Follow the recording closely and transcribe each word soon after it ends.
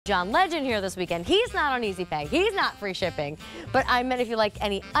John Legend here this weekend. He's not on Easy Pay. He's not free shipping. But I meant if you like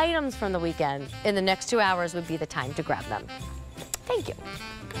any items from the weekend, in the next 2 hours would be the time to grab them. Thank you.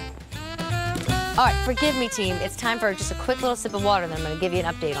 All right, forgive me, team. It's time for just a quick little sip of water, then I'm going to give you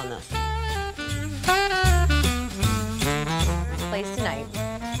an update on this. Place tonight.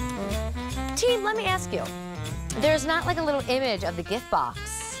 Team, let me ask you. There's not like a little image of the gift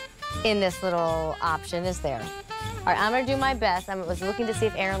box in this little option, is there? All right, I'm gonna do my best. I was looking to see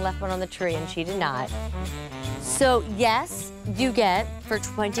if Erin left one on the tree, and she did not. So yes, you get, for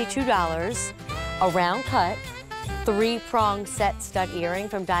 $22, a round cut, 3-prong set stud earring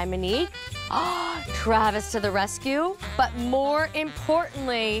from Diamonique. Oh, Travis to the rescue. But more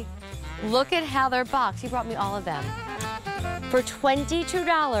importantly, look at how they're boxed. He brought me all of them. For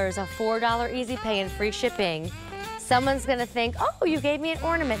 $22, a $4 Easy Pay and free shipping, someone's gonna think, oh, you gave me an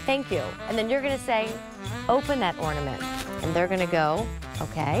ornament, thank you. And then you're gonna say, open that ornament. And they're gonna go,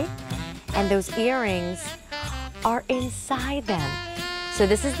 okay. And those earrings are inside them. So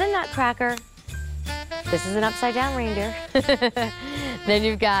this is the Nutcracker. This is an upside down reindeer. Then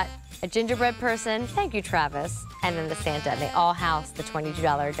you've got a gingerbread person, thank you, Travis, and then the Santa. And they all house the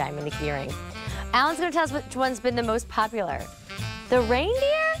 $22 Diamonique earring. Alan's gonna tell us which one's been the most popular. The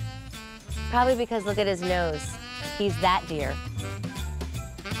reindeer? Probably because look at his nose. He's that deer.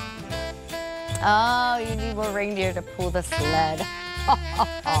 Oh, you need more reindeer to pull the sled.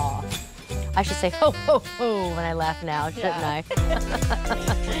 I should say ho, ho, ho when I laugh now, shouldn't I?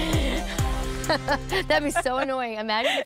 That'd be so annoying. Imagine